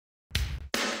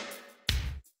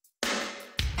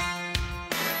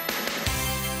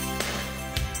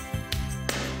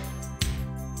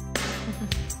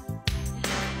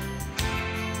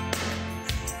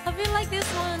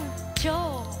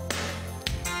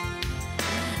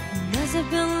must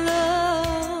have been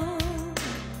love,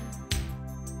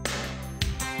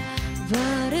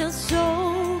 but it's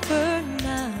over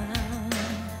now.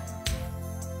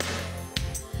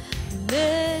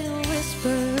 They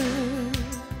whisper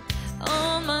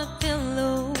on my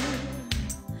pillow,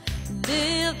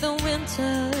 leave the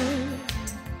winter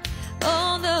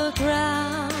on the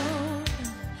ground.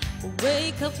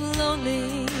 Wake up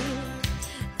lonely,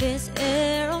 this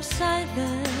air of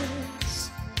silence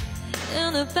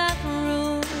in the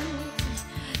bathroom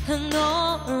and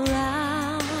all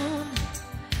around.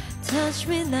 Touch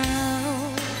me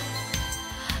now,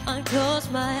 I close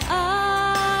my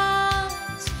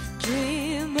eyes,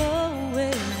 dream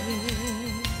away.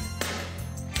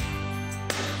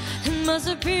 It must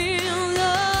have been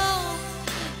love,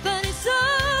 but it's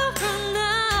over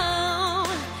now.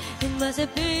 It must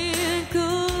have been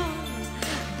good,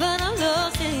 but I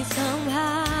lost it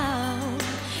somehow.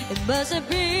 It must have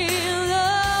been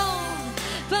love,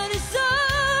 but it's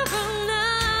over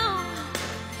now.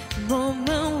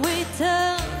 Moment we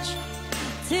touch,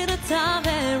 till the time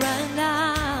and right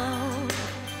now.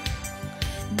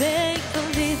 Make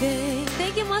believing.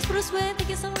 Thank you much for the sweat, thank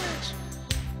you so much.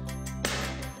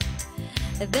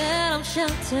 That I'm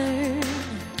sheltered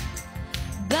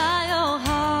by your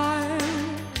heart,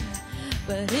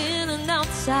 but in and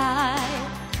outside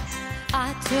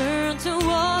I turn to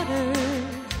water,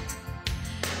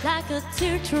 like a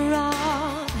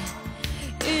teardrop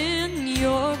in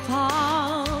your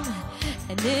palm.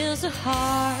 And it's a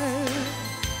hard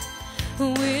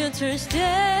winter's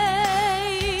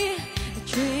day,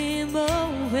 dream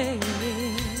away.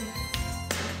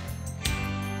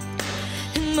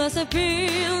 It must have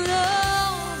been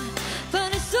love,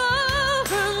 but it's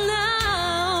over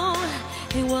now.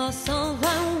 It was all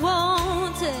I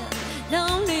wanted, now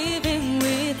I'm living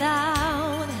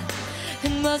without.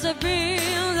 It must have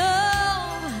been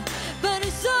love, but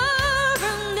it's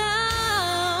over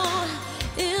now.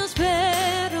 It's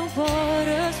better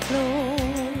waters flow.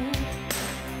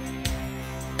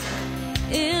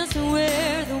 It's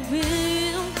where the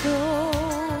wind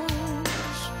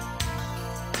goes.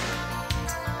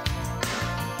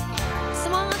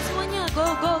 Semangat semuanya, go,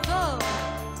 go, go.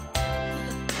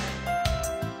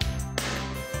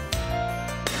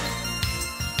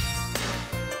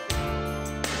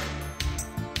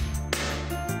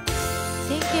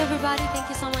 Thank you everybody, thank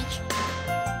you so much.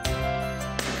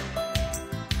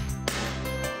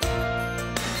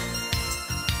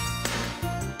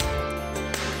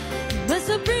 Must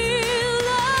have been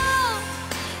love,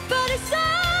 but it's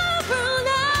over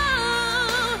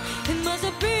now. It must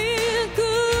have been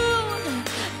good,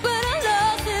 but I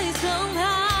lost it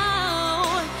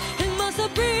somehow. It must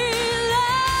have been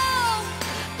love,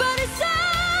 but it's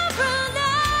over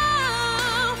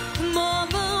now. The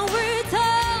moment we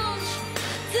touch,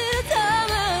 till the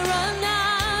time I run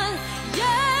out.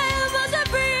 Yeah, it must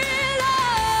have been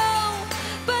love,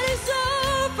 but it's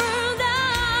over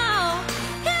now.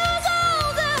 It was all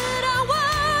that I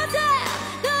wanted,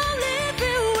 now I'm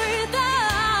living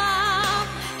without.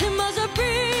 It must have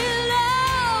been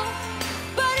love,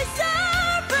 but it's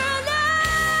over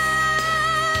now.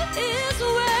 It's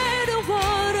where the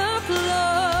water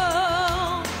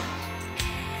flows.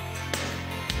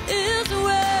 It's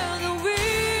where the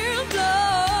wind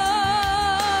blows.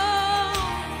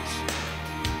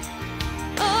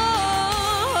 Oh,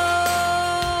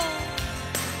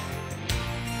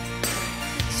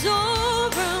 it's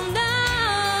over now.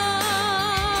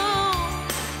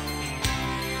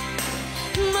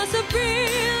 Must have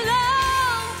been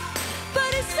love,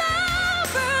 but it's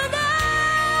over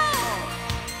now.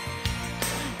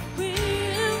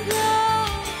 Wind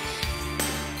blows.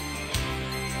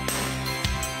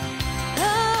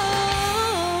 Oh,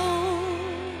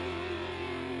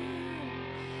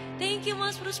 thank you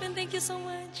much, Bruce, thank you so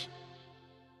much.